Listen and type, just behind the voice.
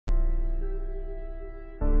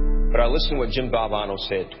But I listened to what Jim Valvano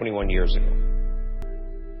said 21 years ago.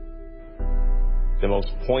 The most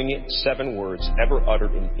poignant 7 words ever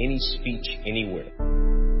uttered in any speech anywhere.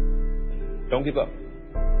 Don't give up.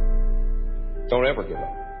 Don't ever give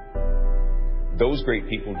up. Those great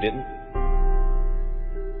people didn't.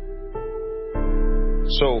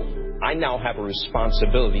 So I now have a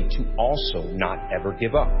responsibility to also not ever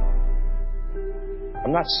give up.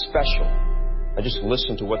 I'm not special. I just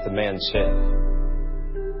listened to what the man said.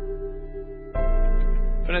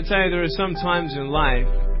 But I tell you, there are some times in life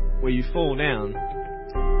where you fall down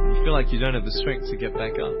and you feel like you don't have the strength to get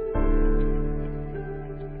back up.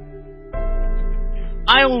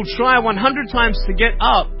 I will try 100 times to get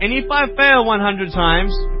up, and if I fail 100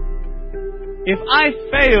 times, if I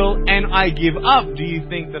fail and I give up, do you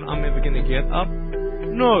think that I'm ever going to get up?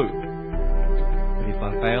 No. But if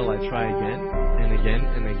I fail, I try again and again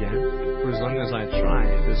and again. For as long as I try,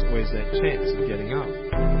 there's always that chance of getting up.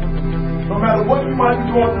 No matter what you might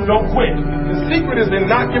be going through, don't quit. The secret is in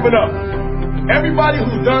not giving up. Everybody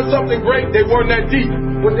who's done something great, they weren't that deep.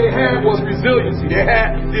 What they had was resiliency. They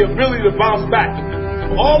had the ability to bounce back.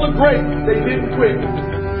 All the great, they didn't quit.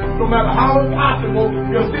 No matter how impossible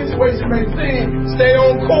your situation may seem, stay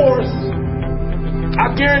on course.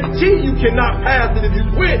 I guarantee you cannot pass it if you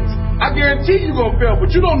quit. I guarantee you're going to fail,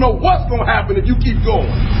 but you don't know what's going to happen if you keep going.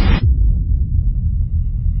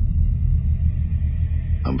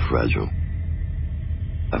 I'm fragile.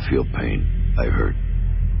 I feel pain. I hurt.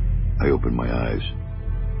 I open my eyes.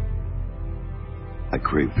 I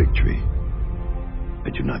crave victory. I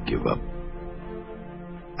do not give up.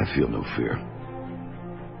 I feel no fear.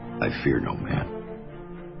 I fear no man.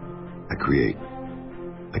 I create.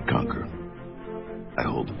 I conquer. I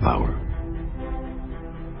hold the power.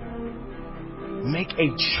 Make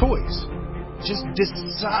a choice. Just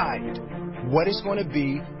decide what it's going to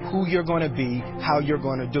be, who you're going to be, how you're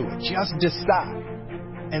going to do it. Just decide.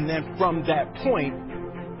 And then from that point,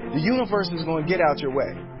 the universe is going to get out your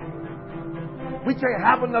way. We can't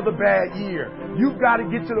have another bad year. You've got to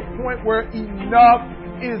get to the point where enough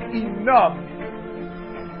is enough.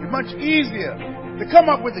 It's much easier to come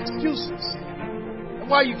up with excuses and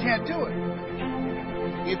why you can't do it.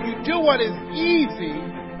 If you do what is easy,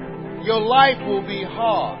 your life will be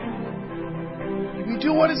hard. If you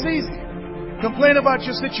do what is easy, complain about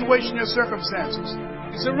your situation, your circumstances.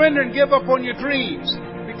 You surrender and give up on your dreams.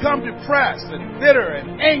 Become depressed and bitter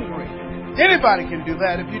and angry. Anybody can do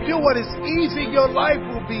that. If you do what is easy, your life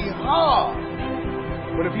will be hard.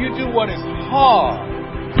 But if you do what is hard,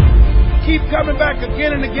 keep coming back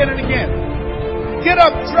again and again and again. Get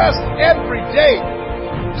up dressed every day.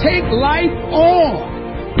 Take life on.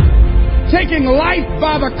 Taking life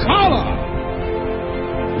by the collar.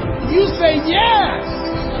 You say, yes,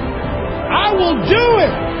 I will do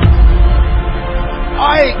it.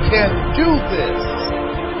 I can do this.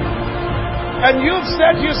 And you've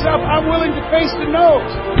said to yourself, I'm willing to face the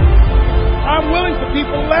no's. I'm willing for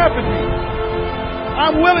people to laugh at me.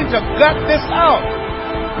 I'm willing to gut this out.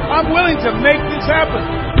 I'm willing to make this happen.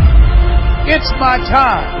 It's my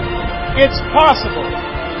time. It's possible.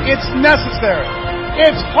 It's necessary.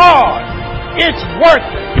 It's hard. It's worth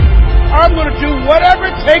it. I'm going to do whatever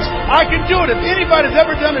it takes. I can do it. If anybody's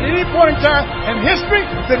ever done it at any point in time in history,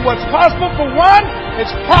 then what's possible for one,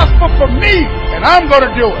 it's possible for me. And I'm going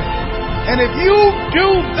to do it. And if you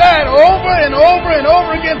do that over and over and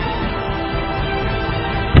over again,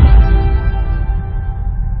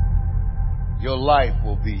 your life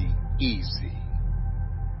will be easy.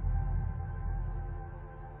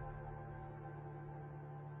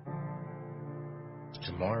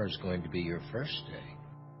 Tomorrow is going to be your first day.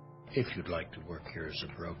 If you'd like to work here as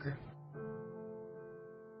a broker.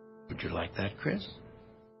 Would you like that, Chris?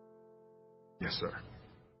 Yes, sir.